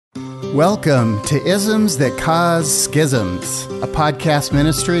Welcome to Isms That Cause Schisms, a podcast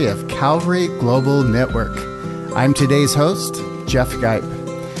ministry of Calvary Global Network. I'm today's host, Jeff Geip.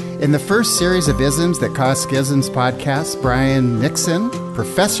 In the first series of Isms That Cause Schisms podcasts,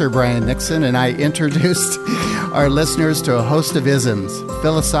 Professor Brian Nixon, and I introduced our listeners to a host of isms,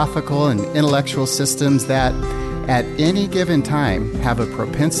 philosophical and intellectual systems that, at any given time, have a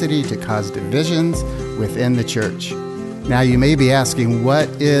propensity to cause divisions within the church. Now, you may be asking, what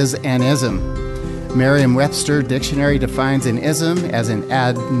is an ism? Merriam-Webster Dictionary defines an ism as an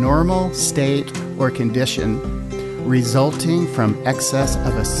abnormal state or condition resulting from excess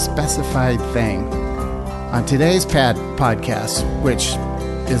of a specified thing. On today's podcast, which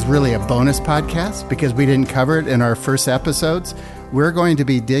is really a bonus podcast because we didn't cover it in our first episodes, we're going to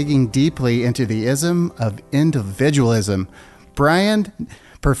be digging deeply into the ism of individualism.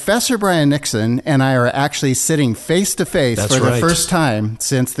 Professor Brian Nixon and I are actually sitting face to face the first time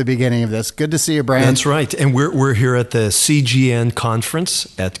since the beginning of this. Good to see you, Brian. That's right. And we're here at the CGN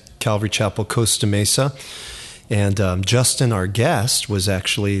conference at Calvary Chapel, Costa Mesa. And Justin, our guest, was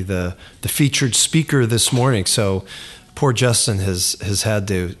actually the featured speaker this morning. So poor Justin has had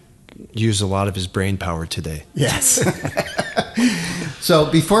to use a lot of his brain power today. Yes. So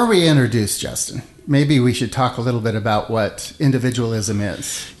before we introduce Justin, maybe we should talk a little bit about what individualism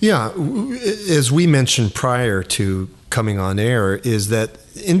is. Yeah, as we mentioned prior to coming on air, is that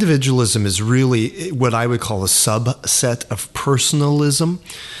individualism is really what I would call a subset of personalism.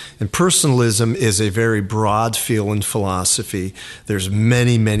 And personalism is a very broad field in philosophy. There's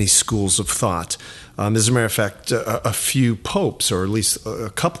many, many schools of thought. As a matter of fact, a few popes, or at least a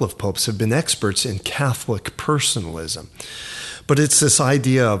couple of popes, have been experts in Catholic personalism. But it's this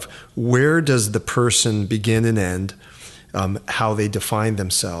idea of where does the person begin and end, how they define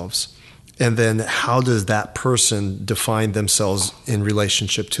themselves, and then how does that person define themselves in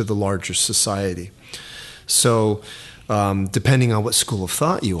relationship to the larger society. So depending on what school of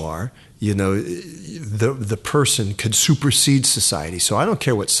thought you are, you know, the person could supersede society. So I don't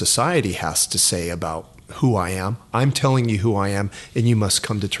care what society has to say about who I am. I'm telling you who I am, and you must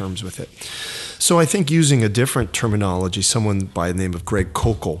come to terms with it. So I think using a different terminology, someone by the name of Greg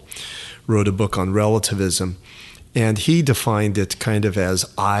Koukl wrote a book on relativism, and he defined it kind of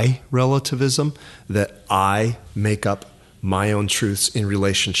as I relativism, that I make up my own truths in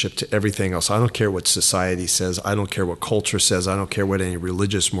relationship to everything else. I don't care what society says. I don't care what culture says. I don't care what any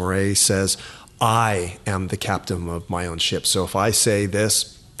religious mores says. I am the captain of my own ship. So if I say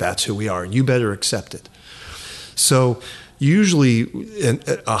this, that's who we are, and you better accept it. So usually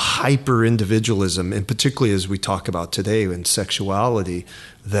a hyper-individualism, and particularly as we talk about today in sexuality,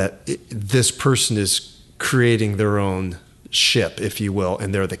 that this person is creating their own ship, if you will,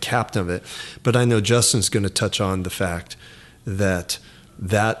 and they're the captain of it. But I know Justin's going to touch on the fact that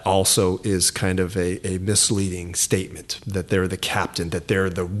also is kind of a misleading statement, that they're the captain, that they're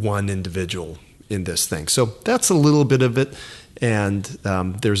the one individual in this thing. So that's a little bit of it, and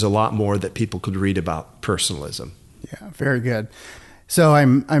there's a lot more that people could read about personalism. Yeah, very good. So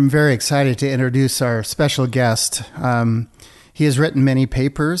I'm very excited to introduce our special guest. He has written many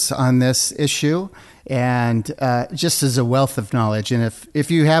papers on this issue, and just as a wealth of knowledge. And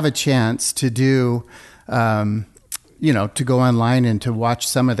if you have a chance to do, to go online and to watch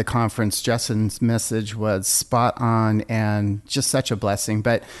some of the conference, Justin's message was spot on and just such a blessing.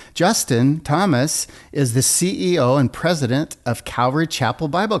 But Justin Thomas is the CEO and president of Calvary Chapel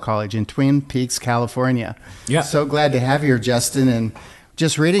Bible College in Twin Peaks, California. Yeah. So glad to have you here, Justin. And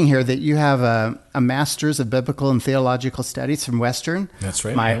just reading here that you have a Master's of Biblical and Theological Studies from Western. That's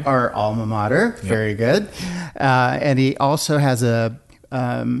right. Our alma mater. Yep. Very good. And he also has a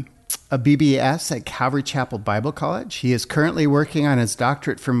BBS at Calvary Chapel Bible College. He is currently working on his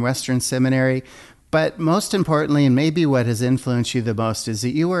doctorate from Western Seminary. But most importantly, and maybe what has influenced you the most, is that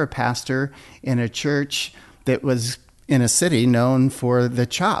you were a pastor in a church that was in a city known for the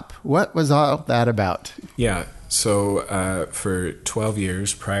chop. What was all that about? Yeah. So for 12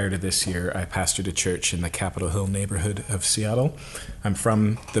 years prior to this year, I pastored a church in the Capitol Hill neighborhood of Seattle. I'm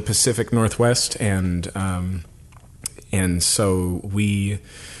from the Pacific Northwest, and so we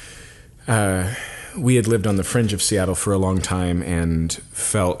had lived on the fringe of Seattle for a long time and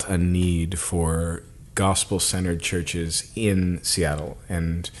felt a need for gospel-centered churches in Seattle.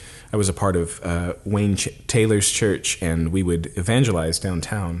 And I was a part of Wayne Taylor's church, and we would evangelize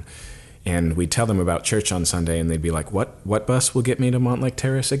downtown. And we'd tell them about church on Sunday, and they'd be like, what bus will get me to Montlake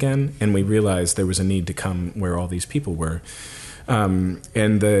Terrace again? And we realized there was a need to come where all these people were. And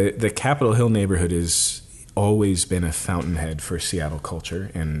the Capitol Hill neighborhood has always been a fountainhead for Seattle culture,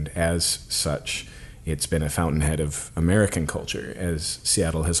 and as such, it's been a fountainhead of American culture, as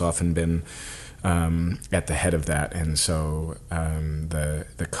Seattle has often been at the head of that. And so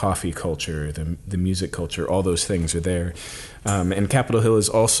the coffee culture, the music culture, all those things are there. And Capitol Hill is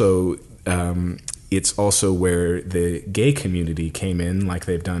also, it's also where the gay community came in, like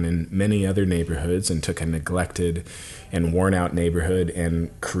they've done in many other neighborhoods, and took a neglected and worn out neighborhood and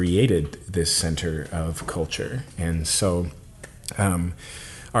created this center of culture. And so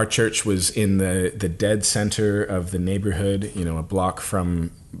our church was in the dead center of the neighborhood, a block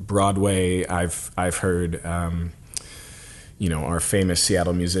from Broadway. I've heard, our famous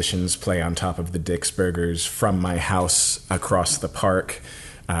Seattle musicians play on top of the Dick's Burgers from my house across the park,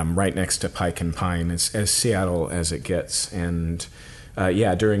 right next to Pike and Pine, as Seattle as it gets. And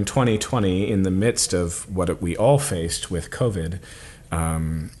during 2020, in the midst of what we all faced with COVID,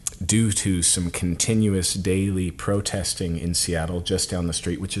 due to some continuous daily protesting in Seattle just down the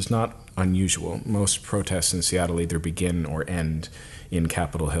street, which is not unusual. Most protests in Seattle either begin or end in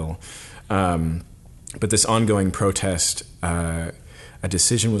Capitol Hill. But this ongoing protest, a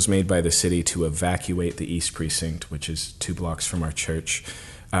decision was made by the city to evacuate the East Precinct, which is 2 blocks from our church,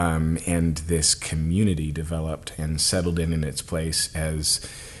 and this community developed and settled in its place as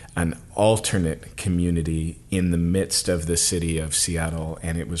an alternate community in the midst of the city of Seattle,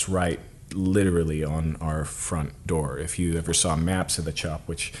 and it was right literally on our front door. If you ever saw maps of the CHOP,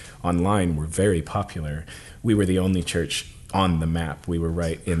 which online were very popular, we were the only church on the map. We were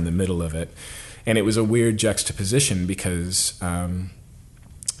right in the middle of it. And it was a weird juxtaposition because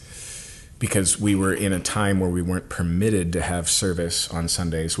we were in a time where we weren't permitted to have service on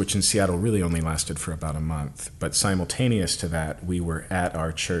Sundays, which in Seattle really only lasted for about a month. But simultaneous to that, we were at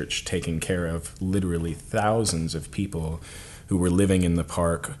our church taking care of literally thousands of people who were living in the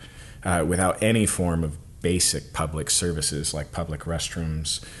park without any form of basic public services like public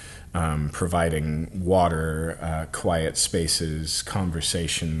restrooms, providing water, quiet spaces,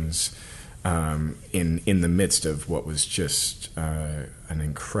 conversations, in the midst of what was just an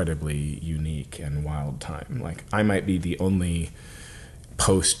incredibly unique and wild time. Like, I might be the only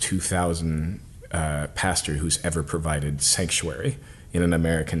post-2000 pastor who's ever provided sanctuary in an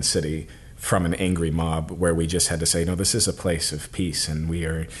American city from an angry mob, where we just had to say, no, this is a place of peace, and we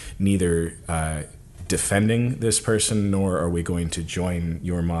are neither defending this person, nor are we going to join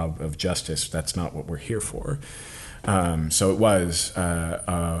your mob of justice. That's not what we're here for. So it was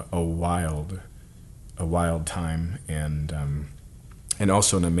a wild time, and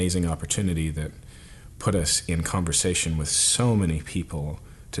also an amazing opportunity that put us in conversation with so many people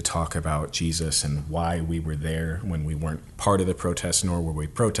to talk about Jesus and why we were there when we weren't part of the protest, nor were we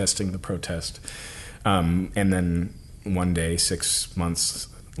protesting the protest. And then one day, 6 months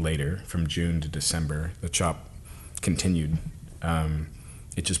later, from June to December, the CHOP continued.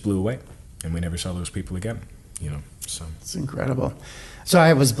 It just blew away, and we never saw those people again. So it's incredible. So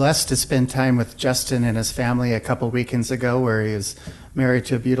I was blessed to spend time with Justin and his family a couple weekends ago, where he was married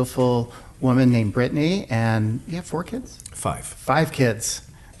to a beautiful woman named Brittany, and you have 4 kids? 5. 5 kids.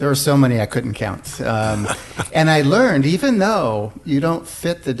 There were so many I couldn't count. And I learned, even though you don't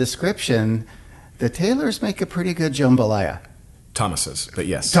fit the description, the Taylors make a pretty good jambalaya. Thomases, but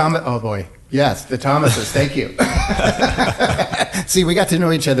yes. Oh boy, yes, the Thomases. Thank you. See, we got to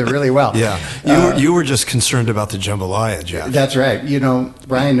know each other really well. Yeah, you were just concerned about the jambalaya, Jeff. That's right.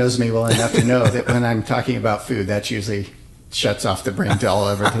 Brian knows me well enough to know that when I'm talking about food, that's usually shuts off the brain to all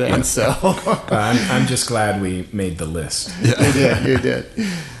over things. So I'm just glad we made the list. Yeah. You did.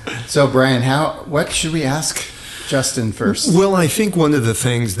 So Brian, what should we ask Justin first? Well, I think one of the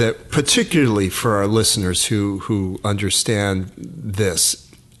things that, particularly for our listeners who understand this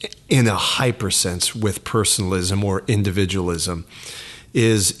in a hyper sense with personalism or individualism,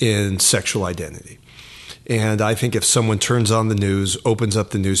 is in sexual identity. And I think if someone turns on the news, opens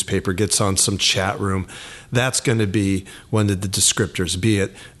up the newspaper, gets on some chat room, that's going to be one of the descriptors, be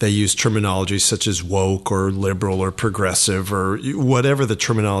it they use terminology such as woke or liberal or progressive or whatever the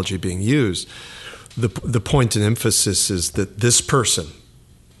terminology being used. The point and emphasis is that this person,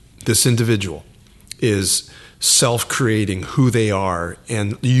 this individual, is self-creating who they are,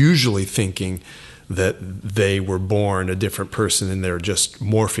 and usually thinking that they were born a different person and they're just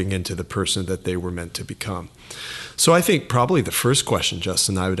morphing into the person that they were meant to become. So I think probably the first question,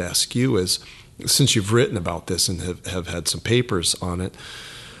 Justin, I would ask you is, since you've written about this and have had some papers on it,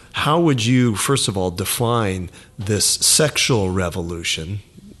 how would you, first of all, define this sexual revolution?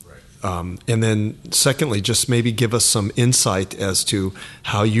 And then secondly, just maybe give us some insight as to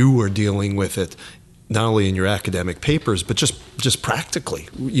how you were dealing with it, not only in your academic papers, but just practically,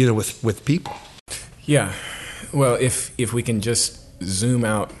 with people. Yeah. Well, if we can just zoom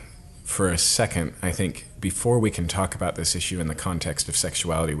out for a second, I think before we can talk about this issue in the context of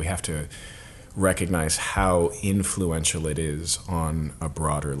sexuality, we have to recognize how influential it is on a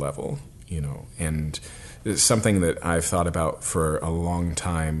broader level, and it's something that I've thought about for a long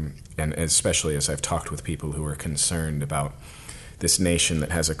time, and especially as I've talked with people who are concerned about this nation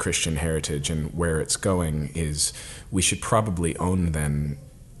that has a Christian heritage and where it's going, is we should probably own then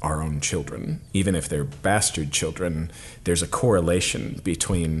our own children. Even if they're bastard children, there's a correlation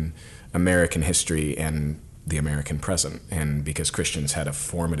between American history and the American present. And because Christians had a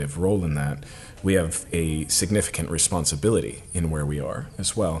formative role in that, we have a significant responsibility in where we are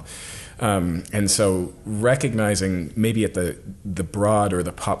as well. And so recognizing maybe at the broad or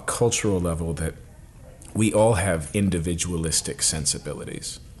the pop cultural level that we all have individualistic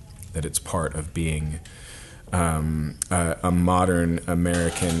sensibilities, that it's part of being a modern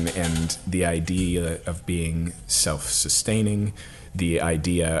American, and the idea of being self-sustaining, the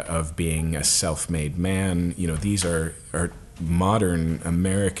idea of being a self-made man, these are modern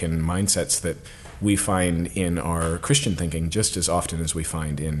American mindsets that we find in our Christian thinking just as often as we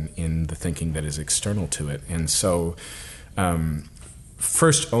find in the thinking that is external to it. And so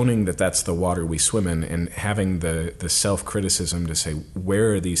first owning that that's the water we swim in, and having the self-criticism to say,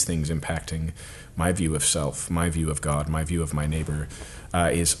 where are these things impacting my view of self, my view of God, my view of my neighbor,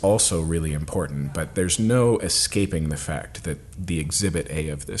 is also really important. But there's no escaping the fact that the exhibit A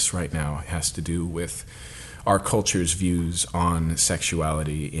of this right now has to do with our culture's views on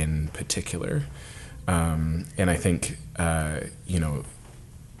sexuality in particular. And I think,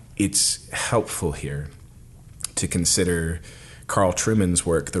 it's helpful here to consider Carl Trueman's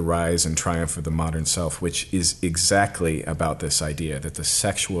work, The Rise and Triumph of the Modern Self, which is exactly about this idea that the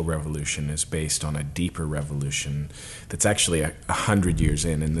sexual revolution is based on a deeper revolution that's actually 100 years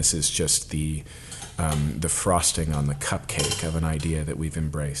in, and this is just the frosting on the cupcake of an idea that we've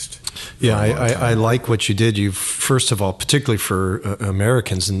embraced. Yeah, I like what you did. You, first of all, particularly for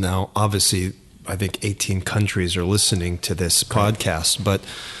Americans, and now obviously I think 18 countries are listening to this podcast, but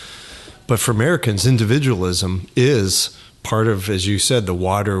for Americans, individualism is part of, as you said, the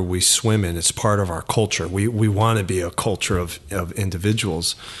water we swim in. It's part of our culture. We want to be a culture of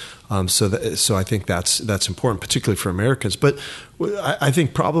individuals. So I think that's important, particularly for Americans. But I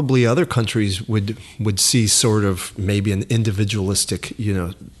think probably other countries would see sort of maybe an individualistic,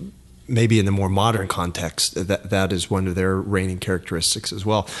 maybe in the more modern context, that is one of their reigning characteristics as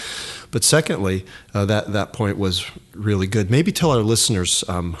well. But secondly, that point was really good. Maybe tell our listeners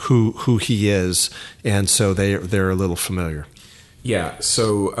who he is, and so they're a little familiar. Yeah.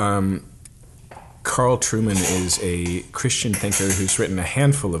 So Carl Trueman is a Christian thinker who's written a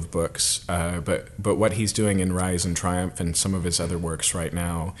handful of books, but what he's doing in Rise and Triumph and some of his other works right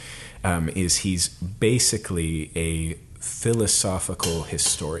now is he's basically a philosophical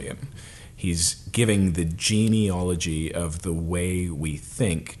historian. He's giving the genealogy of the way we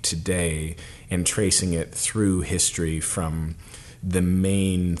think today and tracing it through history from the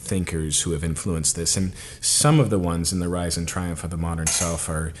main thinkers who have influenced this. And some of the ones in The Rise and Triumph of the Modern Self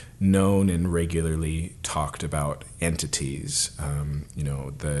are known and regularly talked about entities.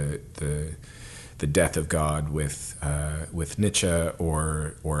 The death of God with Nietzsche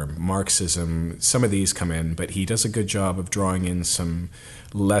or Marxism. Some of these come in, but he does a good job of drawing in some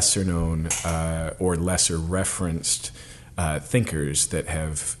lesser known or lesser referenced thinkers that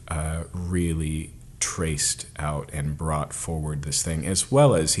have really traced out and brought forward this thing, as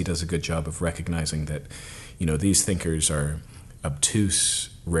well as he does a good job of recognizing that these thinkers are obtuse,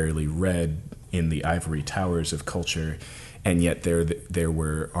 rarely read in the ivory towers of culture. And yet there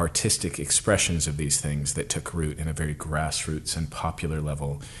were artistic expressions of these things that took root in a very grassroots and popular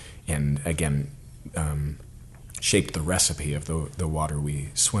level, and again shaped the recipe of the water we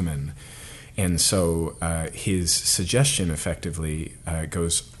swim in. And so his suggestion effectively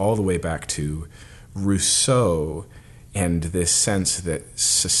goes all the way back to Rousseau and this sense that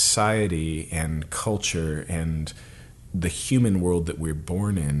society and culture and the human world that we're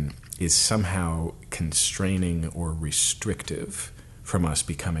born in is somehow constraining or restrictive from us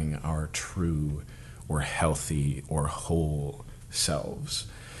becoming our true or healthy or whole selves.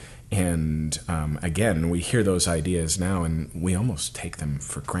 And again, we hear those ideas now and we almost take them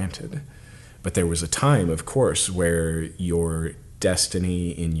for granted. But there was a time, of course, where your destiny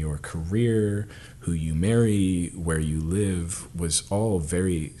in your career, who you marry, where you live, was all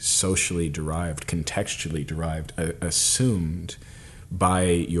very socially derived, contextually derived, assumed by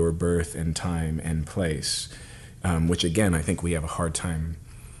your birth and time and place, which again, I think we have a hard time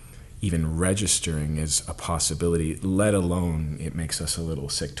even registering as a possibility, let alone it makes us a little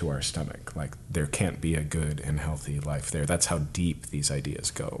sick to our stomach. Like there can't be a good and healthy life there. That's how deep these ideas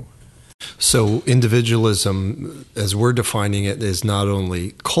go. So individualism, as we're defining it, is not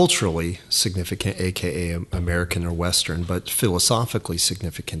only culturally significant, aka American or Western, but philosophically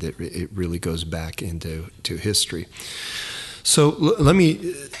significant. It really goes back into history. So let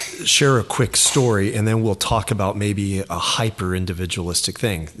me share a quick story, and then we'll talk about maybe a hyper-individualistic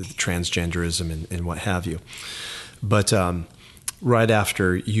thing, transgenderism and what have you. But right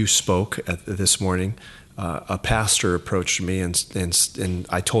after you spoke this morning, a pastor approached me, and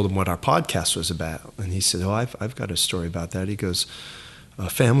I told him what our podcast was about. And he said, I've got a story about that. He goes, a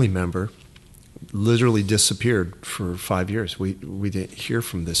family member literally disappeared for 5 years. We didn't hear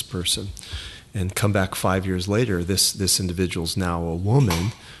from this person. And come back 5 years later, this individual's now a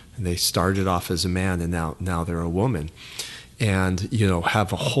woman, and they started off as a man, and now they're a woman. And,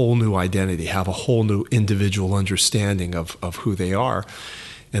 have a whole new identity, have a whole new individual understanding of who they are,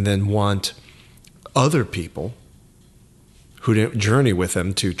 and then want other people who didn't journey with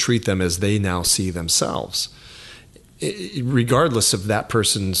them to treat them as they now see themselves. Regardless of that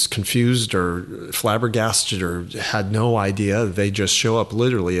person's confused or flabbergasted or had no idea, they just show up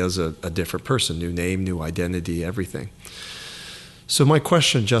literally as a different person, new name, new identity, everything. So my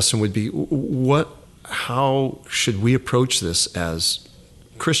question, Justin, would be, how should we approach this as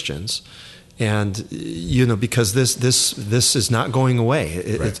Christians? And because this is not going away.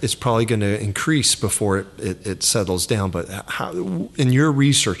 It's probably going to increase before it settles down. But how, in your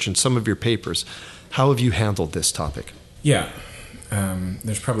research and some of your papers, how have you handled this topic? Yeah.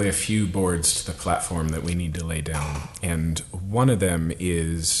 There's probably a few boards to the platform that we need to lay down. And one of them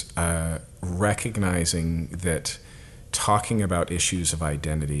is recognizing that talking about issues of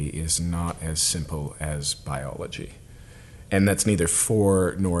identity is not as simple as biology. And that's neither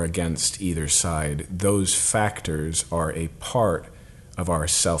for nor against either side. Those factors are a part of our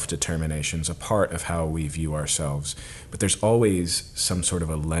self-determinations, a part of how we view ourselves. But there's always some sort of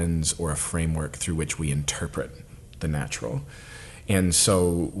a lens or a framework through which we interpret the natural. And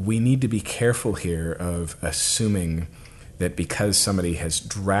so we need to be careful here of assuming that because somebody has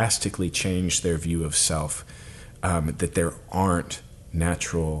drastically changed their view of self, that there aren't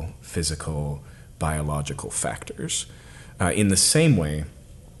natural, physical, biological factors. In the same way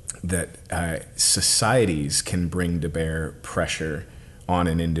that societies can bring to bear pressure on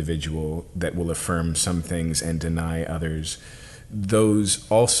an individual that will affirm some things and deny others, those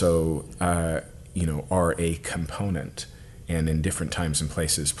also are a component, and in different times and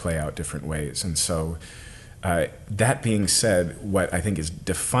places play out different ways. And so that being said, what I think is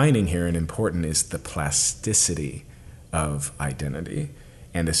defining here and important is the plasticity of identity,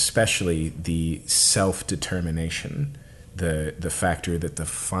 and especially the self-determination, the factor that the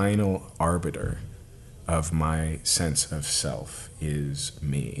final arbiter of my sense of self is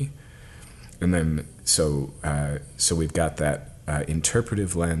me. And then so we've got that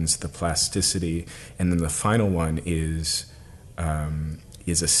interpretive lens, the plasticity, and then the final one is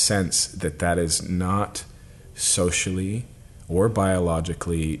a sense that is not socially or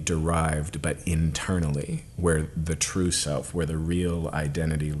biologically derived, but internally, where the true self, where the real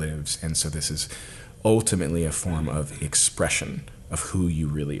identity lives. And so this is ultimately a form of expression of who you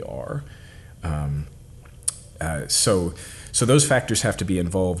really are. So those factors have to be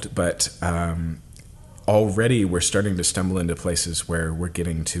involved, but already we're starting to stumble into places where we're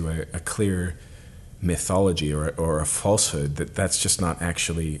getting to a clear mythology or a falsehood that's just not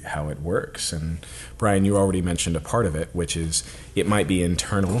actually how it works. And Brian, you already mentioned a part of it, which is it might be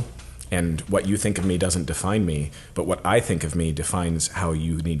internal, and what you think of me doesn't define me, but what I think of me defines how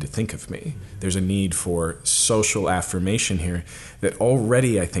you need to think of me. There's a need for social affirmation here that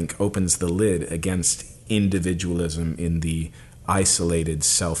already, I think, opens the lid against individualism in the isolated,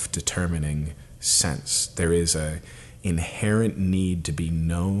 self-determining sense. There is an inherent need to be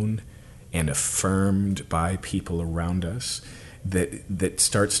known and affirmed by people around us that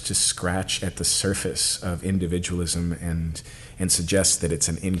starts to scratch at the surface of individualism and suggests that it's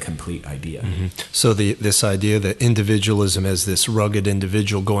an incomplete idea. Mm-hmm. So this idea that individualism as this rugged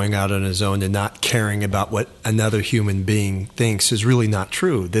individual going out on his own and not caring about what another human being thinks is really not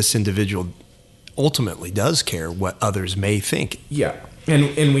true. This individual ultimately does care what others may think. Yeah,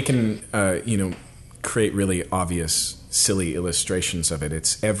 and we can create really obvious, silly illustrations of it.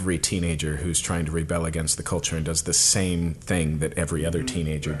 It's every teenager who's trying to rebel against the culture and does the same thing that every other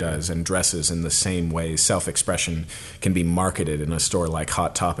teenager does and dresses in the same way. Self-expression can be marketed in a store like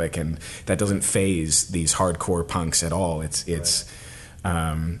Hot Topic, and that doesn't faze these hardcore punks at all.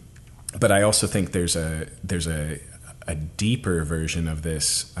 But I also think there's a deeper version of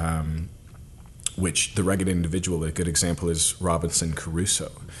this, which the rugged individual, a good example is Robinson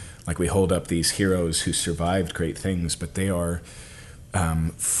Crusoe. Like, we hold up these heroes who survived great things, but they are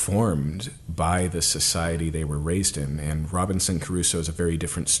formed by the society they were raised in. And Robinson Crusoe is a very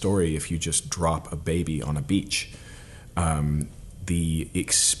different story if you just drop a baby on a beach. The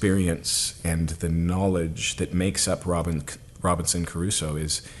experience and the knowledge that makes up Robinson Crusoe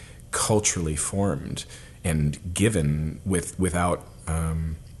is culturally formed and given without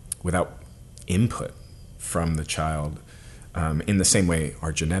input from the child. In the same way,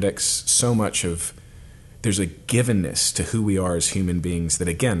 our genetics, so much of there's a givenness to who we are as human beings that,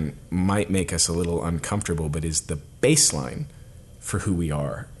 again, might make us a little uncomfortable, but is the baseline for who we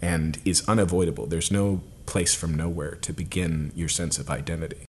are and is unavoidable. There's no place from nowhere to begin your sense of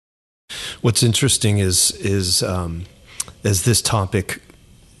identity. What's interesting is as this topic,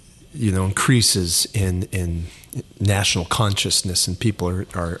 increases in national consciousness and people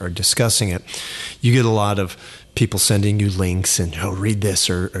are discussing it, you get a lot of people sending you links and read this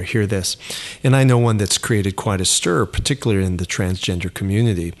or hear this. And I know one that's created quite a stir, particularly in the transgender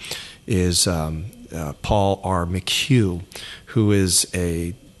community, is Paul R. McHugh, who is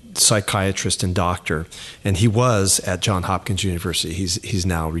a psychiatrist and doctor, and he was at Johns Hopkins University. He's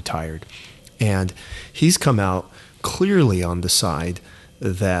now retired, and he's come out clearly on the side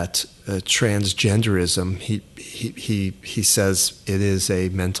that transgenderism, he says it is a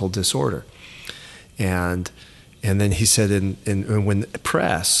mental disorder, and then he said, and when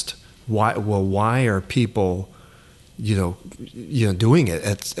pressed, why are people doing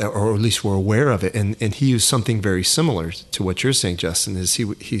it, or at least we're aware of it, and he used something very similar to what you're saying, Justin. Is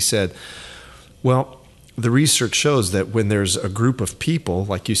he said, well, the research shows that when there's a group of people,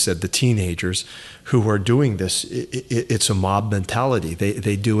 like you said, the teenagers who are doing this, it's a mob mentality.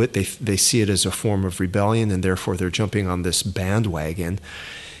 They do it. They see it as a form of rebellion, and therefore they're jumping on this bandwagon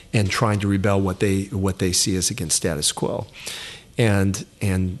and trying to rebel what they see as against status quo. And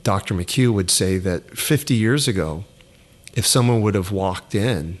Dr. McHugh would say that 50 years ago, if someone would have walked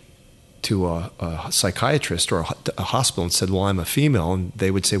in to a psychiatrist or a hospital and said, well, I'm a female, and they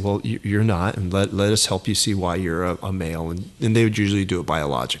would say, well, you're not, and let us help you see why you're a male, and they would usually do it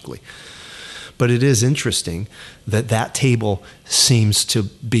biologically. But it is interesting that table seems to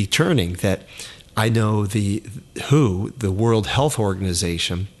be turning, that I know the World Health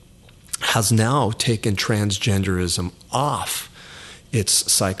Organization, has now taken transgenderism off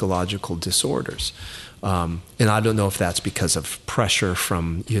its psychological disorders. And I don't know if that's because of pressure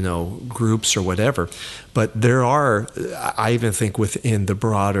from, groups or whatever, but there are, I even think within the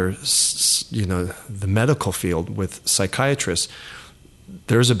broader, the medical field with psychiatrists,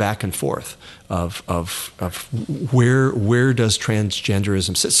 there's a back and forth of where does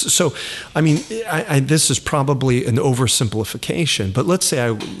transgenderism sit. So, I mean, this is probably an oversimplification, but let's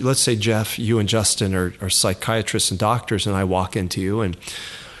say Jeff, you and Justin are psychiatrists and doctors, and I walk into you and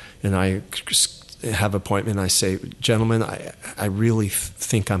I have an appointment, and I say, gentlemen, I really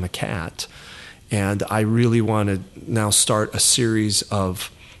think I'm a cat, and I really want to now start a series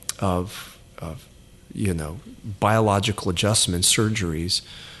of biological adjustments, surgeries,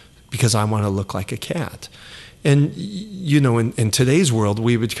 because I want to look like a cat. And, in today's world,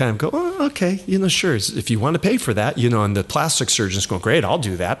 we would kind of go, oh, okay, sure. If you want to pay for that, and the plastic surgeons go, great, I'll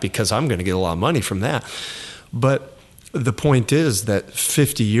do that because I'm going to get a lot of money from that. But the point is that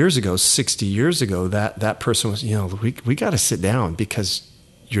 50 years ago, 60 years ago, that person was, we got to sit down because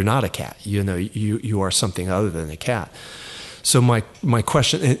you're not a cat. You are something other than a cat. So my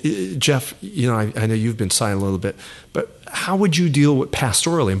question, Jeff, I know you've been silent a little bit, but how would you deal with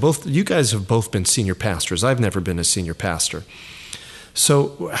pastorally? And you guys have both been senior pastors. I've never been a senior pastor.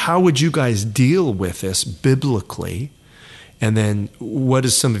 So how would you guys deal with this biblically? And then what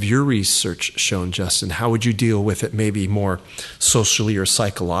has some of your research shown, Justin? How would you deal with it maybe more socially or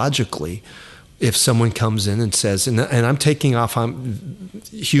psychologically if someone comes in and says, and I'm taking off on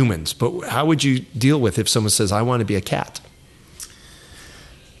humans, but how would you deal with if someone says, I want to be a cat?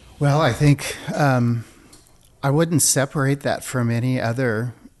 Well, I think I wouldn't separate that from any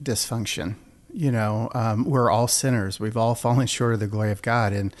other dysfunction. We're all sinners. We've all fallen short of the glory of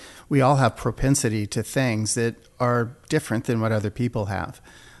God, and we all have propensity to things that are different than what other people have.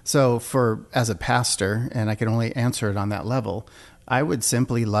 So as a pastor, and I can only answer it on that level, I would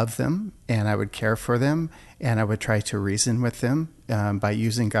simply love them, and I would care for them, and I would try to reason with them by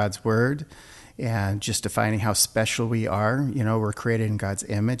using God's word and just defining how special we are. We're created in God's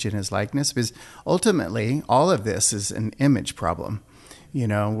image and his likeness, because ultimately all of this is an image problem. We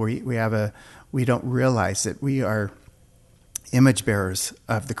don't realize that we are image bearers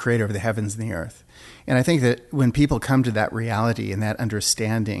of the creator of the heavens and the earth. And I think that when people come to that reality and that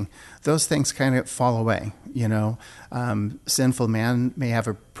understanding, those things kind of fall away. Sinful man may have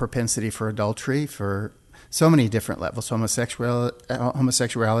a propensity for adultery, for so many different levels,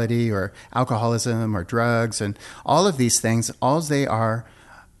 homosexuality or alcoholism or drugs, and all of these things, all they are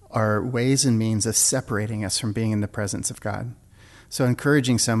ways and means of separating us from being in the presence of God. So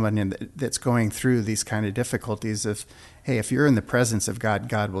encouraging someone that's going through these kind of difficulties of, hey, if you're in the presence of God,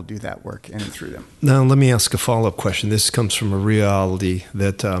 God will do that work in and through them. Now, let me ask a follow-up question. This comes from a reality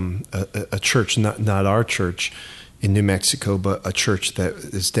that a church, not our church in New Mexico, but a church that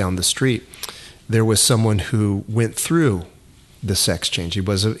is down the street, there was someone who went through the sex change. He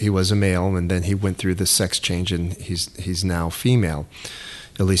was a male, and then he went through the sex change, and he's now female,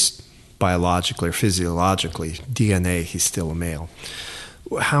 at least biologically or physiologically. DNA, he's still a male.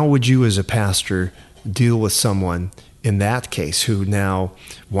 How would you as a pastor deal with someone in that case who now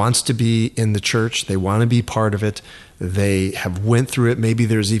wants to be in the church, they want to be part of it, they have went through it, maybe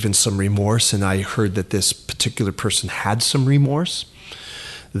there's even some remorse, and I heard that this particular person had some remorse,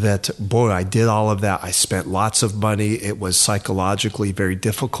 that, boy, I did all of that, I spent lots of money, it was psychologically very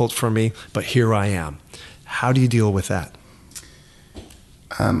difficult for me, but here I am. How do you deal with that?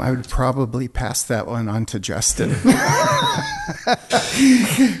 I would probably pass that one on to Justin.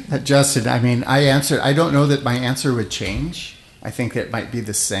 Justin, I mean, I don't know that my answer would change. I think it might be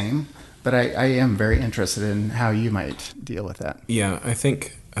the same, but I am very interested in how you might deal with that. Yeah, I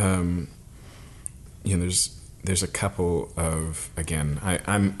think, there's a couple of, again,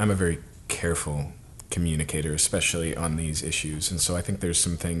 I'm a very careful communicator, especially on these issues, and so I think there's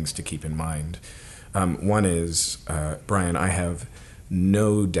some things to keep in mind. One is, Brian, I have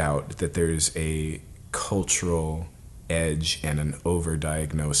no doubt that there's a cultural edge and an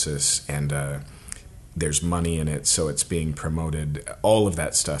overdiagnosis, and there's money in it, so it's being promoted. All of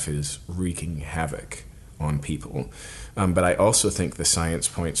that stuff is wreaking havoc on people. But I also think the science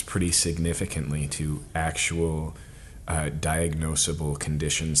points pretty significantly to actual diagnosable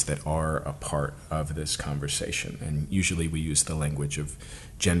conditions that are a part of this conversation. And usually we use the language of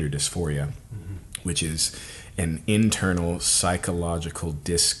gender dysphoria, which is an internal psychological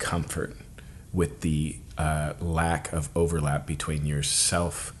discomfort with the lack of overlap between your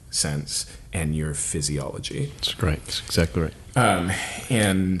self-sense and your physiology. That's right. That's exactly right.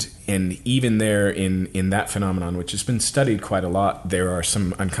 And even there in that phenomenon, which has been studied quite a lot, there are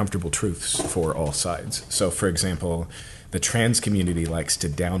some uncomfortable truths for all sides. So, for example, the trans community likes to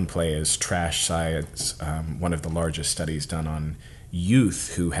downplay as trash science one of the largest studies done on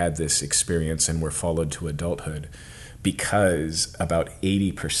youth who had this experience and were followed to adulthood, because about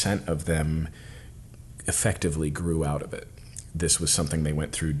 80% of them effectively grew out of it. This was something they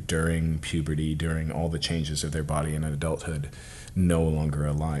went through during puberty, during all the changes of their body in adulthood, no longer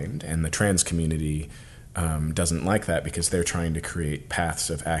aligned. And the trans community doesn't like that because they're trying to create paths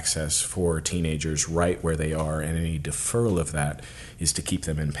of access for teenagers right where they are, and any deferral of that is to keep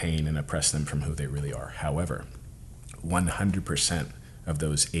them in pain and oppress them from who they really are. However, 100% of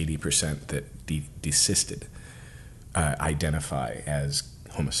those 80% that desisted identify as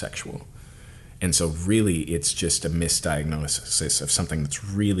homosexual. And so really it's just a misdiagnosis of something that's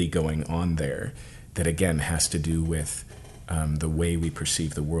really going on there that, again, has to do with the way we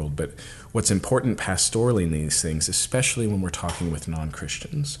perceive the world. But what's important pastorally in these things, especially when we're talking with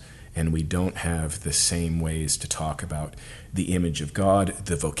non-Christians, and we don't have the same ways to talk about the image of God,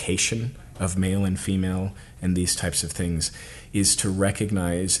 the vocation of male and female, and these types of things, is to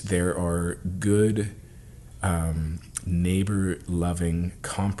recognize there are good, neighbor-loving,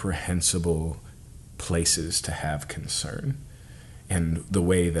 comprehensible places to have concern. And the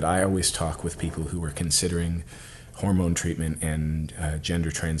way that I always talk with people who are considering hormone treatment and gender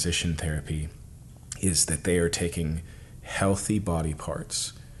transition therapy is that they are taking healthy body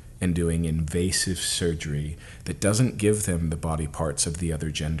parts and doing invasive surgery that doesn't give them the body parts of the other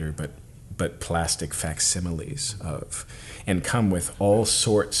gender, but plastic facsimiles of, and come with all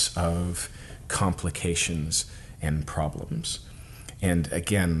sorts of complications and problems. And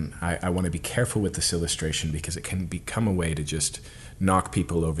again, I want to be careful with this illustration because it can become a way to just knock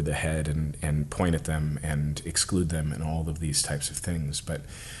people over the head and point at them and exclude them and all of these types of things. But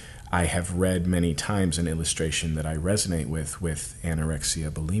I have read many times an illustration that I resonate with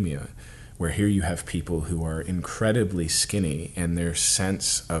anorexia, bulimia, where here you have people who are incredibly skinny and their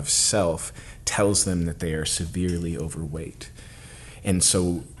sense of self tells them that they are severely overweight. And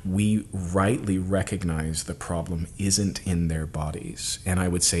so we rightly recognize the problem isn't in their bodies. And I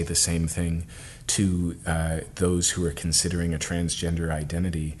would say the same thing to those who are considering a transgender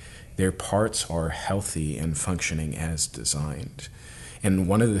identity. Their parts are healthy and functioning as designed. And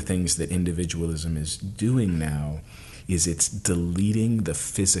one of the things that individualism is doing now is it's deleting the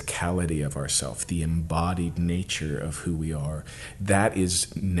physicality of ourself, the embodied nature of who we are. That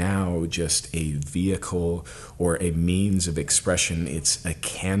is now just a vehicle or a means of expression. It's a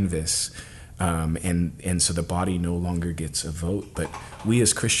canvas. And so the body no longer gets a vote. But we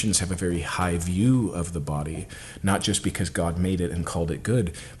as Christians have a very high view of the body, not just because God made it and called it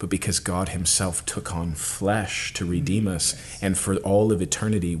good, but because God himself took on flesh to redeem us, and for all of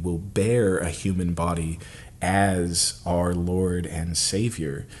eternity will bear a human body as our Lord and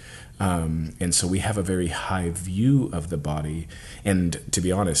Savior. And so we have a very high view of the body. And to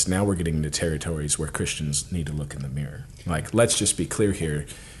be honest, now we're getting into territories where Christians need to look in the mirror. Like, let's just be clear here,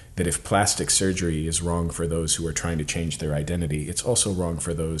 that if plastic surgery is wrong for those who are trying to change their identity, it's also wrong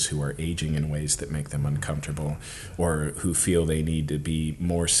for those who are aging in ways that make them uncomfortable, or who feel they need to be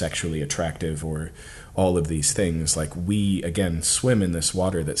more sexually attractive, or all of these things. Like, we, again, swim in this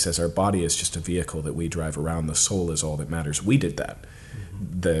water that says our body is just a vehicle that we drive around. The soul is all that matters. We did that.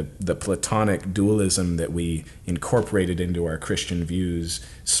 The Platonic dualism that we incorporated into our Christian views,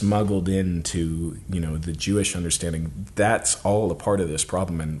 smuggled into, the Jewish understanding, that's all a part of this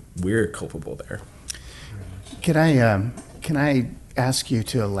problem, and we're culpable there. Can I ask you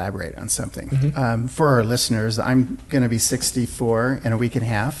to elaborate on something? For our listeners, I'm going to be 64 in a week and a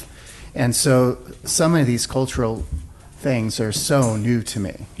half, and so some of these cultural things are so new to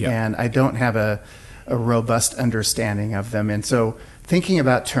me, and I don't have a robust understanding of them, and so thinking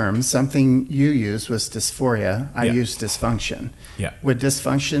about terms, something you used was dysphoria. I used dysfunction. Yeah. Would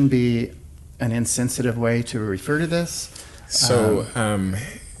dysfunction be an insensitive way to refer to this? So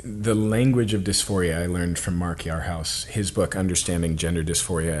the language of dysphoria I learned from Mark Yarhouse. His book, Understanding Gender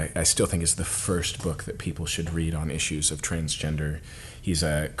Dysphoria, I still think is the first book that people should read on issues of transgender. He's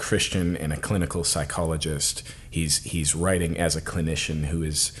a Christian and a clinical psychologist. He's writing as a clinician who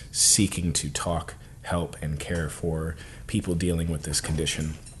is seeking to talk, help, and care for people dealing with this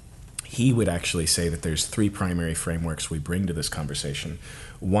condition. He would actually say that there's three primary frameworks we bring to this conversation.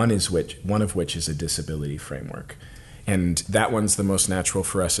 One of which is a disability framework. And that one's the most natural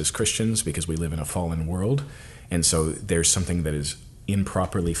for us as Christians because we live in a fallen world. And so there's something that is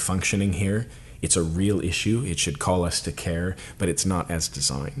improperly functioning here. It's a real issue. It should call us to care, but it's not as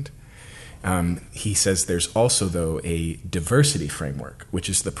designed. He says there's also, though, a diversity framework, which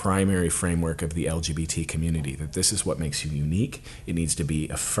is the primary framework of the LGBT community, that this is what makes you unique. It needs to be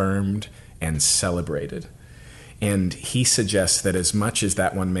affirmed and celebrated. And he suggests that as much as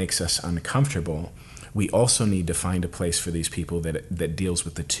that one makes us uncomfortable, we also need to find a place for these people that deals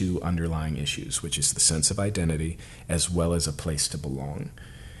with the two underlying issues, which is the sense of identity as well as a place to belong.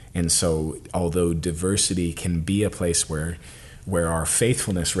 And so although diversity can be a place where our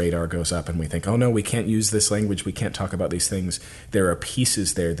faithfulness radar goes up and we think, oh no, we can't use this language, we can't talk about these things, there are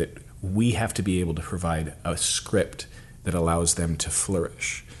pieces there that we have to be able to provide a script that allows them to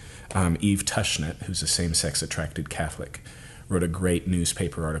flourish. Eve Tushnet, who's a same-sex attracted Catholic, wrote a great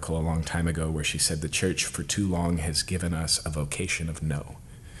newspaper article a long time ago where she said the church for too long has given us a vocation of no,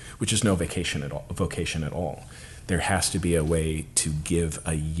 which is no vocation at all. There has to be a way to give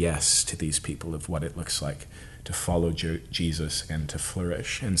a yes to these people of what it looks like to follow Jesus and to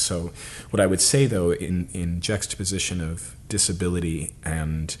flourish. And so what I would say, though, in juxtaposition of disability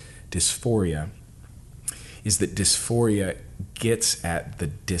and dysphoria, is that dysphoria gets at the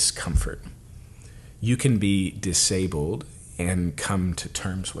discomfort. You can be disabled and come to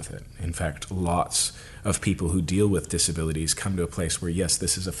terms with it. In fact, lots of people who deal with disabilities come to a place where, yes,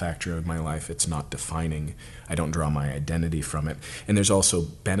 this is a factor of my life. It's not defining. I don't draw my identity from it. And there's also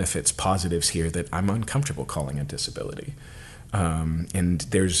benefits, positives here that I'm uncomfortable calling a disability. And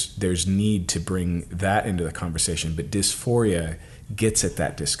there's need to bring that into the conversation. But dysphoria gets at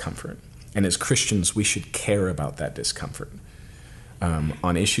that discomfort. And as Christians, we should care about that discomfort.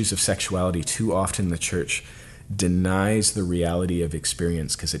 On issues of sexuality, too often the church denies the reality of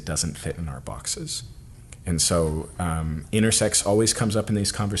experience because it doesn't fit in our boxes. And so intersex always comes up in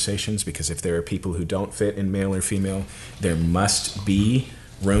these conversations because if there are people who don't fit in male or female, there must be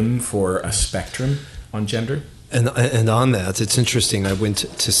room for a spectrum on gender. And on that, it's interesting. I went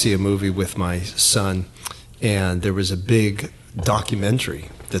to see a movie with my son, and there was a big documentary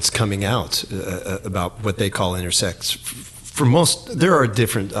that's coming out about what they call intersex. For most, there are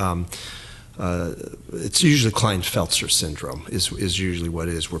different... it's usually Klinefelter syndrome is usually what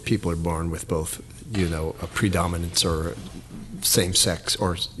it is, where people are born with both, a predominance or same sex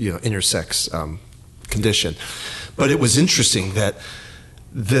or intersex condition. But it was interesting that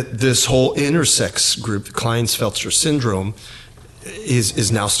this whole intersex group, Klinefelter syndrome,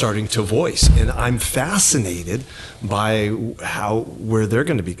 is now starting to voice, and I'm fascinated by where they're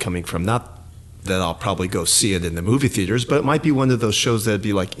going to be coming from. Not that I'll probably go see it in the movie theaters, but it might be one of those shows that'd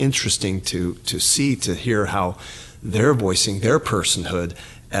be like interesting to see, to hear how they're voicing their personhood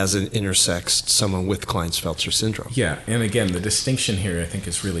as an intersex someone with Klinefelter syndrome. Yeah, and again, the distinction here I think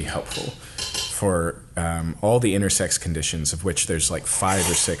is really helpful for all the intersex conditions, of which there's like 5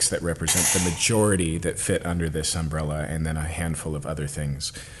 or 6 that represent the majority that fit under this umbrella, and then a handful of other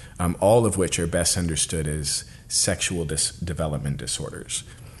things, all of which are best understood as sexual development disorders.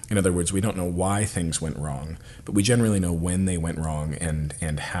 In other words, we don't know why things went wrong, but we generally know when they went wrong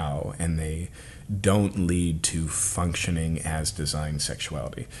and how, and they don't lead to functioning as designed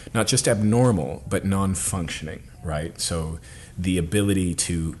sexuality. Not just abnormal, but non-functioning, right? So the ability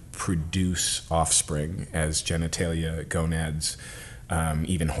to produce offspring as genitalia, gonads,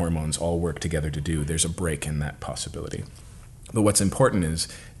 even hormones all work together to do, there's a break in that possibility. But what's important is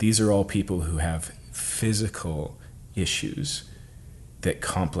these are all people who have physical issues that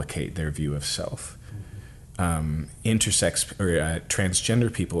complicate their view of self. Intersex or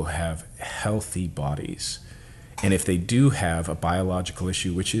transgender people have healthy bodies. And if they do have a biological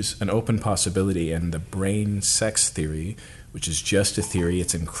issue, which is an open possibility, and the brain sex theory, which is just a theory,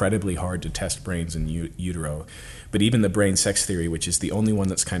 it's incredibly hard to test brains in utero, but even the brain sex theory, which is the only one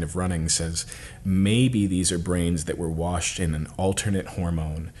that's kind of running, says maybe these are brains that were washed in an alternate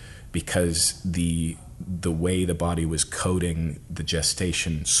hormone because the way the body was coding the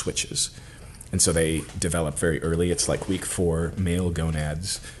gestation switches. And so they develop very early. It's like week 4, male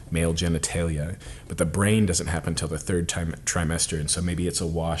gonads, male genitalia, but the brain doesn't happen until the 3rd trimester, and so maybe it's a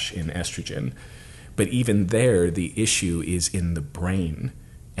wash in estrogen. But even there, the issue is in the brain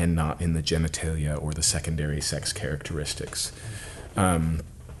and not in the genitalia or the secondary sex characteristics. And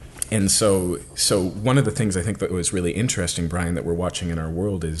so one of the things I think that was really interesting, Brian, that we're watching in our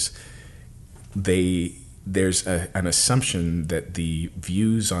world is there's an assumption that the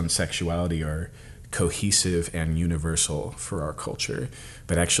views on sexuality are cohesive and universal for our culture,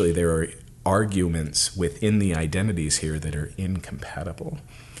 but actually there are arguments within the identities here that are incompatible.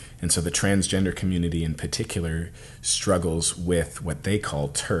 And so the transgender community in particular struggles with what they call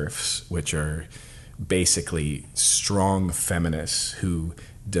TERFs, which are basically strong feminists who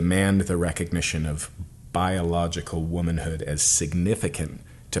demand the recognition of biological womanhood as significant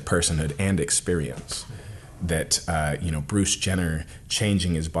to personhood and experience. That Bruce Jenner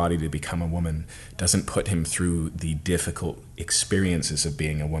changing his body to become a woman doesn't put him through the difficult experiences of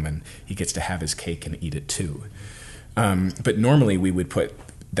being a woman. He gets to have his cake and eat it too. But normally we would put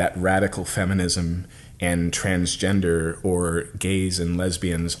that radical feminism and transgender or gays and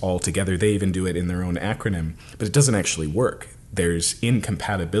lesbians all together. They even do it in their own acronym, but it doesn't actually work. There's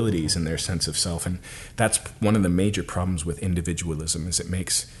incompatibilities in their sense of self, and that's one of the major problems with individualism, is it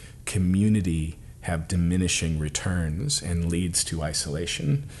makes community have diminishing returns and leads to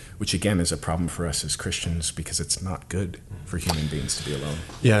isolation, which again is a problem for us as Christians because it's not good for human beings to be alone.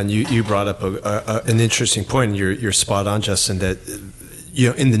 Yeah, and you brought up an interesting point, and you're spot on, Justin, that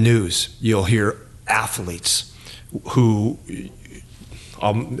in the news you'll hear athletes who,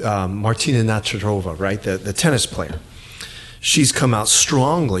 Martina Navratilova, right, the tennis player, she's come out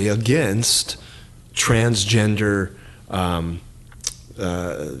strongly against transgender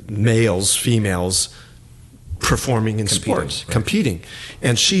males, females performing in sports, right. Competing,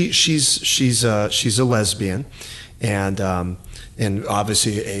 and she's a lesbian, and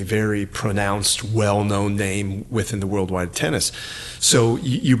obviously a very pronounced, well-known name within the worldwide tennis. So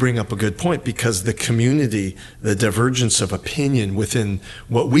you bring up a good point, because the community, the divergence of opinion within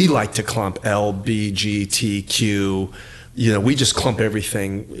what we like to clump LBGTQ, we just clump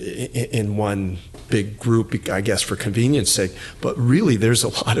everything in one big group, I guess, for convenience sake. But really, there's a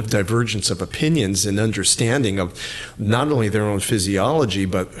lot of divergence of opinions and understanding of not only their own physiology,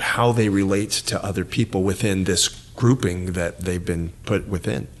 but how they relate to other people within this grouping that they've been put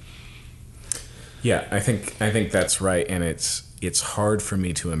within. Yeah, I think that's right, and it's hard for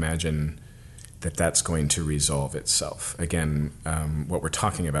me to imagine that that's going to resolve itself. Again, what we're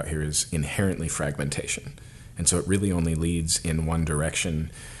talking about here is inherently fragmentation. And so it really only leads in one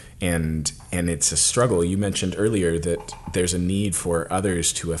direction. And it's a struggle. You mentioned earlier that there's a need for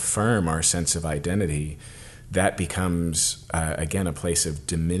others to affirm our sense of identity. That becomes, again, a place of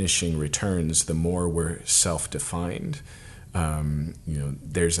diminishing returns the more we're self-defined.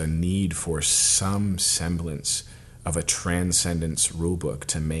 There's a need for some semblance of a transcendence rulebook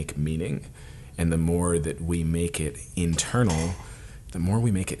to make meaning. And the more that we make it internal, the more we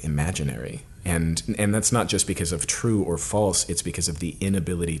make it imaginary. And that's not just because of true or false, it's because of the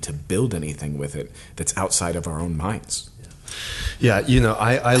inability to build anything with it that's outside of our own minds. Yeah,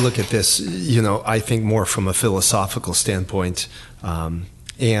 I look at this, I think more from a philosophical standpoint.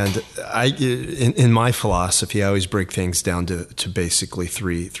 And in my philosophy, I always break things down to basically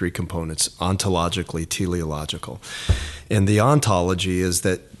three components: ontologically, teleological. And the ontology is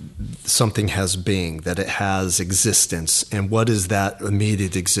that something has being, that it has existence. And what is that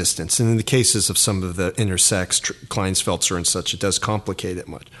immediate existence? And in the cases of some of the intersex, Kleinsfeldter and such, it does complicate it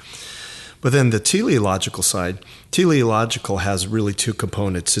much. But then the teleological side, teleological has really two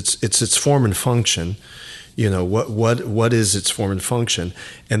components. It's its form and function. You know, what is its form and function,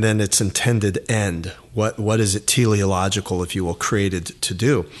 and then its intended end. What is it teleological, if you will, created to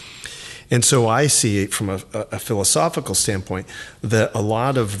do? And so I see from a philosophical standpoint that a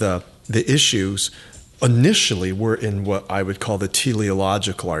lot of the issues initially were in what I would call the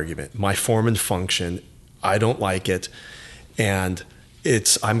teleological argument. My form and function, I don't like it, and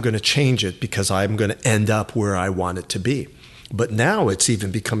I'm going to change it because I'm going to end up where I want it to be. But now it's even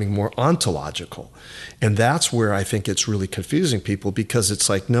becoming more ontological. And that's where I think it's really confusing people, because it's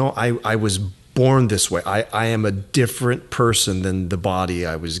like, no, I was born this way. I am a different person than the body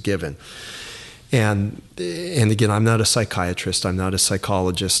I was given. And again, I'm not a psychiatrist, I'm not a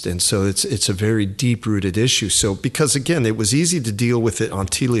psychologist, and so it's a very deep-rooted issue. So because, again, it was easy to deal with it on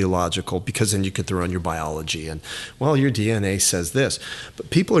teleological, because then you could throw in your biology and, well, your DNA says this. But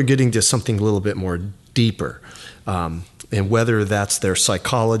people are getting to something a little bit more deeper. And whether that's their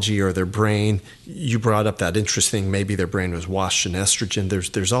psychology or their brain, you brought up that interesting, maybe their brain was washed in estrogen.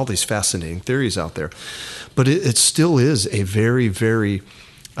 There's all these fascinating theories out there. But it still is a very, very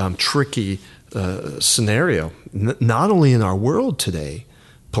tricky scenario, not only in our world today,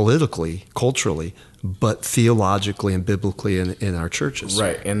 politically, culturally, but theologically and biblically in our churches.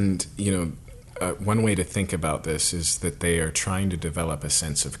 Right. And, one way to think about this is that they are trying to develop a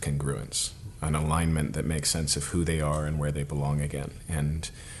sense of congruence, an alignment that makes sense of who they are and where they belong again. And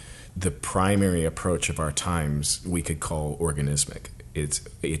the primary approach of our times we could call organismic.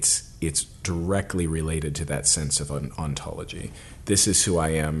 It's directly related to that sense of an ontology. This is who I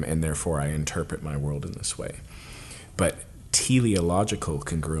am, and therefore I interpret my world in this way. But teleological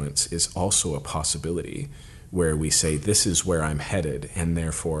congruence is also a possibility, where we say, this is where I'm headed, and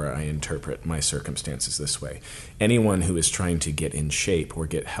therefore I interpret my circumstances this way. Anyone who is trying to get in shape or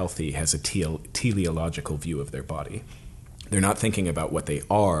get healthy has a teleological view of their body. They're not thinking about what they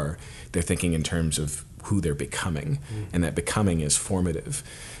are, they're thinking in terms of who they're becoming, and that becoming is formative.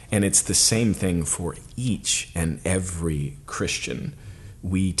 And it's the same thing for each and every Christian.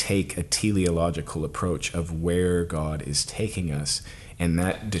 We take a teleological approach of where God is taking us, and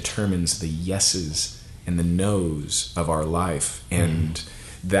that determines the yeses and the no's of our life. And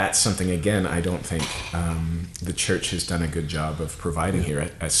that's something, again, I don't think the church has done a good job of providing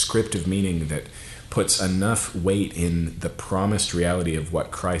here, a script of meaning that puts enough weight in the promised reality of what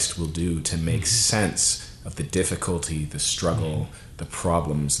Christ will do to make sense of the difficulty, the struggle, the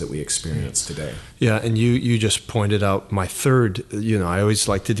problems that we experience today. Yeah, and you just pointed out my third, I always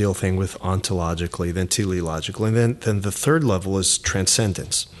like to deal thing with ontologically, then teleologically, and then the third level is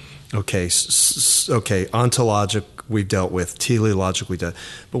transcendence. Okay, ontologic we've dealt with, teleologic we did,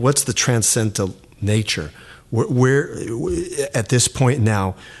 but what's the transcendental nature? Where at this point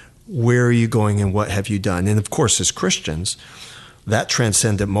now, where are you going and what have you done? And of course, as Christians, that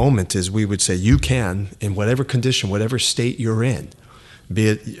transcendent moment is, we would say, you can, in whatever condition, whatever state you're in, be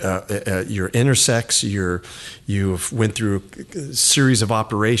it you're intersex, you've went through a series of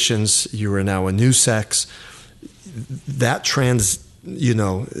operations, you are now a new sex, that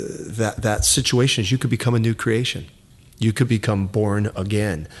that situation is you could become a new creation. You could become born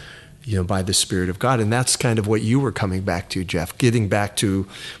again, by the Spirit of God. And that's kind of what you were coming back to, Jeff, getting back to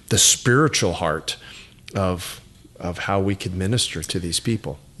the spiritual heart of how we could minister to these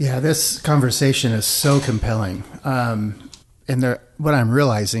people. Yeah, this conversation is so compelling. What I'm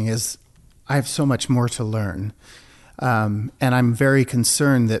realizing is I have so much more to learn. And I'm very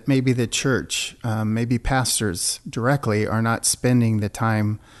concerned that maybe the church, maybe pastors directly, are not spending the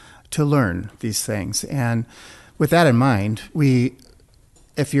time to learn these things. And with that in mind,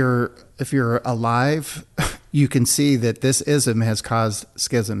 if you're alive, you can see that this ism has caused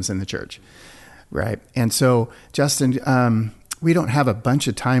schisms in the church, right? And so, Justin, we don't have a bunch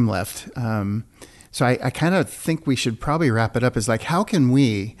of time left. So I kind of think we should probably wrap it up as like, how can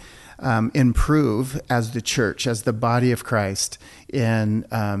we improve as the church, as the body of Christ, in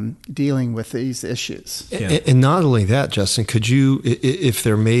dealing with these issues? Yeah. And not only that, Justin, could you, if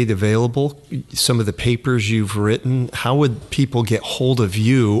they're made available, some of the papers you've written, how would people get hold of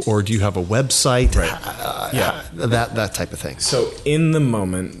you, or do you have a website? Right. That type of thing. So in the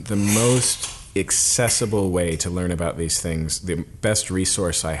moment, the most accessible way to learn about these things, the best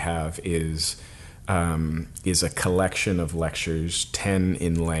resource I have is is a collection of lectures, 10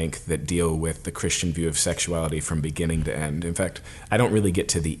 in length, that deal with the Christian view of sexuality from beginning to end. In fact, I don't really get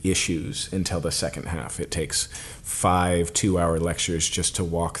to the issues until the second half. It takes 5 2-hour lectures just to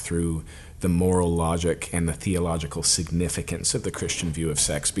walk through the moral logic and the theological significance of the Christian view of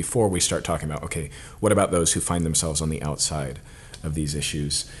sex before we start talking about, okay, what about those who find themselves on the outside of these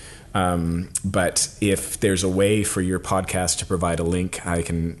issues? But if there's a way for your podcast to provide a link, I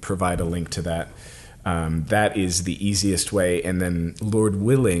can provide a link to that. That is the easiest way. And then, Lord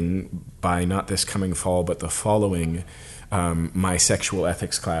willing, by not this coming fall, but the following, my sexual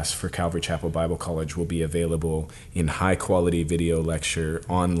ethics class for Calvary Chapel Bible College will be available in high-quality video lecture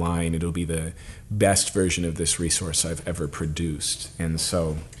online. It'll be the best version of this resource I've ever produced. And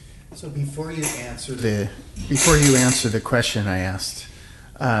so before you answer the question I asked,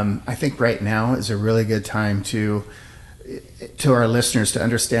 I think right now is a really good time to our listeners to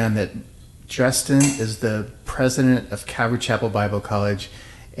understand that Justin is the president of Calvary Chapel Bible College,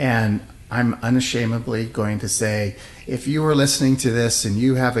 and I'm unashamedly going to say, if you are listening to this and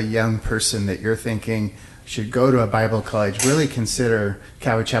you have a young person that you're thinking should go to a Bible college, really consider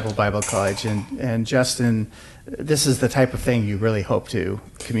Calvary Chapel Bible College. And Justin, this is the type of thing you really hope to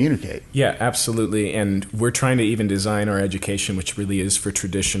communicate. Yeah, absolutely. And we're trying to even design our education, which really is for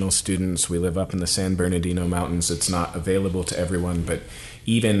traditional students. We live up in the San Bernardino Mountains. It's not available to everyone, but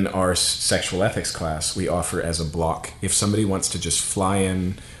even our sexual ethics class we offer as a block. If somebody wants to just fly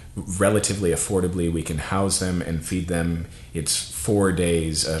in relatively affordably, we can house them and feed them. It's 4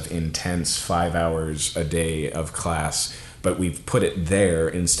 days of intense 5 hours a day of class, but we've put it there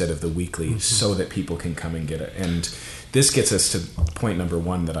instead of the weekly so that people can come and get it. And this gets us to point number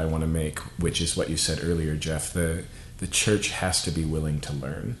one that I want to make, which is what you said earlier, Jeff. The church has to be willing to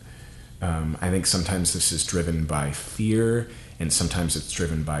learn. I think sometimes this is driven by fear, and sometimes it's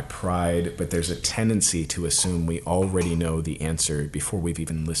driven by pride, but there's a tendency to assume we already know the answer before we've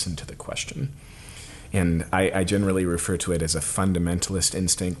even listened to the question. And I generally refer to it as a fundamentalist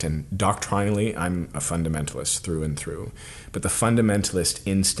instinct, and doctrinally, I'm a fundamentalist through and through. But the fundamentalist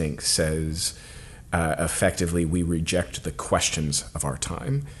instinct says, effectively, we reject the questions of our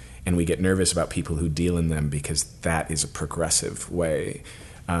time, and we get nervous about people who deal in them because that is a progressive way.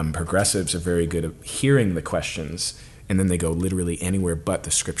 Progressives are very good at hearing the questions, and then they go literally anywhere but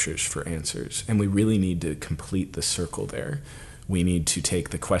the scriptures for answers. And we really need to complete the circle there. We need to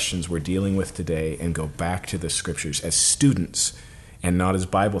take the questions we're dealing with today and go back to the scriptures as students and not as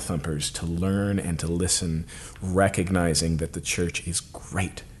Bible thumpers, to learn and to listen, recognizing that the church is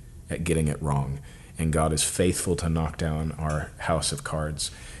great at getting it wrong, and God is faithful to knock down our house of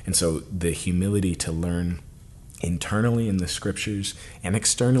cards. And so the humility to learn internally in the scriptures and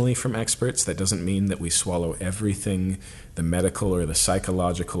externally from experts. That doesn't mean that we swallow everything the medical or the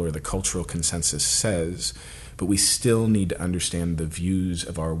psychological or the cultural consensus says, but we still need to understand the views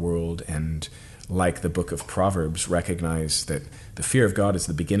of our world and, like the book of Proverbs, recognize that the fear of God is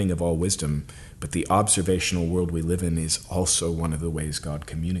the beginning of all wisdom, but the observational world we live in is also one of the ways God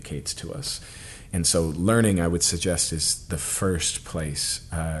communicates to us. And so learning, I would suggest, is the first place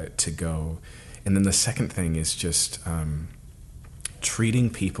to go. And then the second thing is just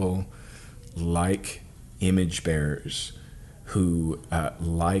treating people like image bearers who,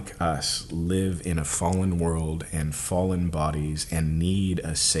 like us, live in a fallen world and fallen bodies and need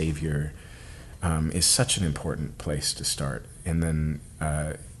a Savior is such an important place to start. And then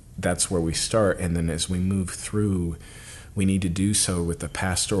that's where we start. And then as we move through, we need to do so with the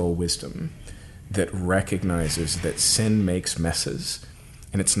pastoral wisdom that recognizes that sin makes messes.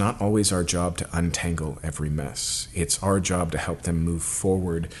 And it's not always our job to untangle every mess. It's our job to help them move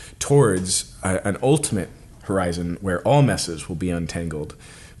forward towards an ultimate horizon where all messes will be untangled.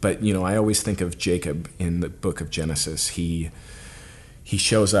 But, I always think of Jacob in the book of Genesis. He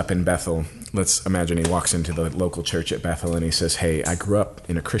shows up in Bethel. Let's imagine he walks into the local church at Bethel and he says, hey, I grew up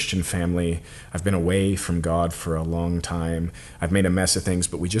in a Christian family. I've been away from God for a long time. I've made a mess of things,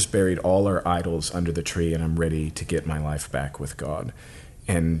 but we just buried all our idols under the tree and I'm ready to get my life back with God.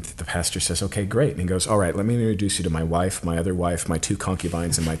 And the pastor says, okay, great. And he goes, all right, let me introduce you to my wife, my other wife, my 2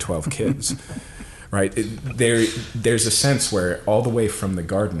 concubines, and my 12 kids. Right? There's a sense where all the way from the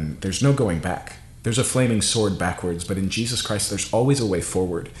garden, there's no going back. There's a flaming sword backwards, but in Jesus Christ, there's always a way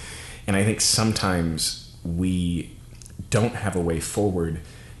forward. And I think sometimes we don't have a way forward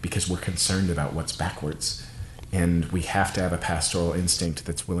because we're concerned about what's backwards. And we have to have a pastoral instinct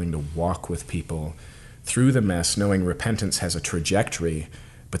that's willing to walk with people through the mess, knowing repentance has a trajectory,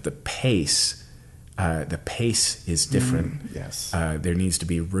 but the pace is different. Yes. There needs to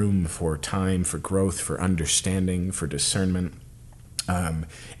be room for time, for growth, for understanding, for discernment.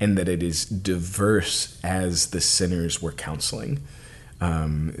 and that it is diverse as the sinners we're counseling.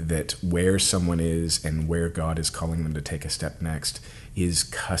 That where someone is and where God is calling them to take a step next is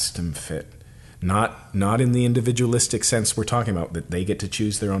custom fit. Not in the individualistic sense we're talking about, that they get to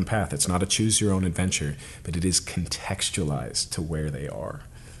choose their own path. It's not a choose your own adventure, but it is contextualized to where they are.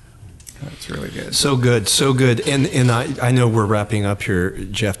 That's really good. So good, so good. And I know we're wrapping up here,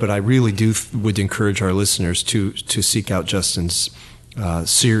 Jeff, but I really would encourage our listeners to seek out Justin's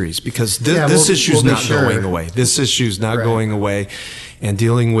series, because this issue's not going away. This issue's not going away, and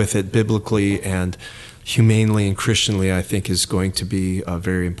dealing with it biblically and humanely and Christianly, I think, is going to be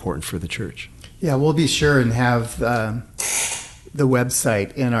very important for the church. Yeah, we'll be sure and have the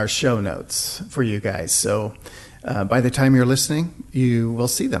website in our show notes for you guys. So by the time you're listening, you will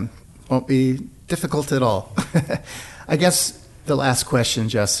see them. Won't be difficult at all. I guess the last question,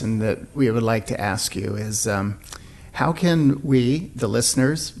 Justin, that we would like to ask you is, how can we, the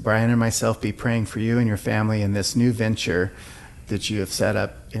listeners, Brian and myself, be praying for you and your family in this new venture that you have set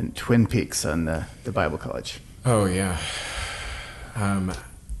up in Twin Peaks on the Bible College? Oh, yeah.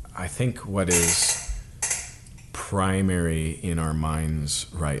 I think what is primary in our minds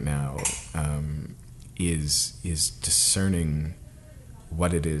right now is discerning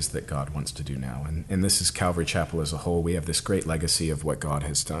what it is that God wants to do now. And this is Calvary Chapel as a whole. We have this great legacy of what God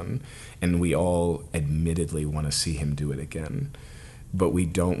has done, and we all admittedly want to see him do it again. But we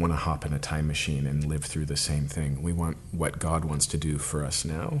don't want to hop in a time machine and live through the same thing. We want what God wants to do for us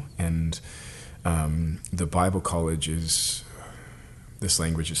now. And the Bible College is, this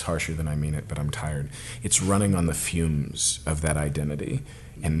language is harsher than I mean it, but I'm tired. It's running on the fumes of that identity.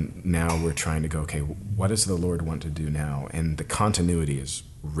 And now we're trying to go, okay, what does the Lord want to do now? And the continuity is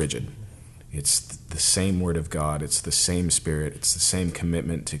rigid. It's the same Word of God. It's the same Spirit. It's the same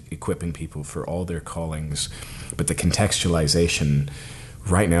commitment to equipping people for all their callings. But the contextualization,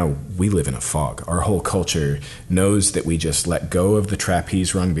 right now, we live in a fog. Our whole culture knows that we just let go of the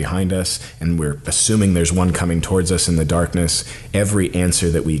trapeze rung behind us, and we're assuming there's one coming towards us in the darkness. Every answer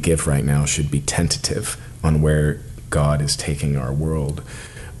that we give right now should be tentative on where God is taking our world.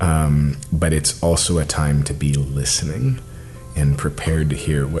 But it's also a time to be listening and prepared to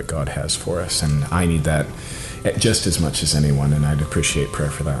hear what God has for us. And I need that just as much as anyone, and I'd appreciate prayer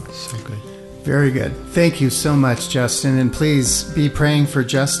for that. So good. Very good. Thank you so much, Justin. And please be praying for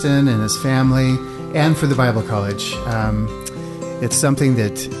Justin and his family and for the Bible College. It's something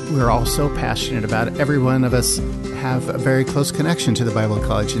that we're all so passionate about. Every one of us have a very close connection to the Bible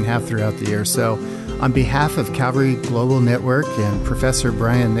College and have throughout the year. So on behalf of Calvary Global Network and Professor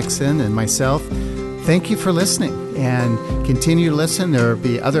Brian Nixon and myself, thank you for listening, and continue to listen. There will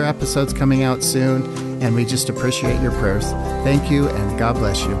be other episodes coming out soon, and we just appreciate your prayers. Thank you, and God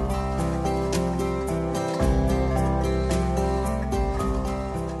bless you.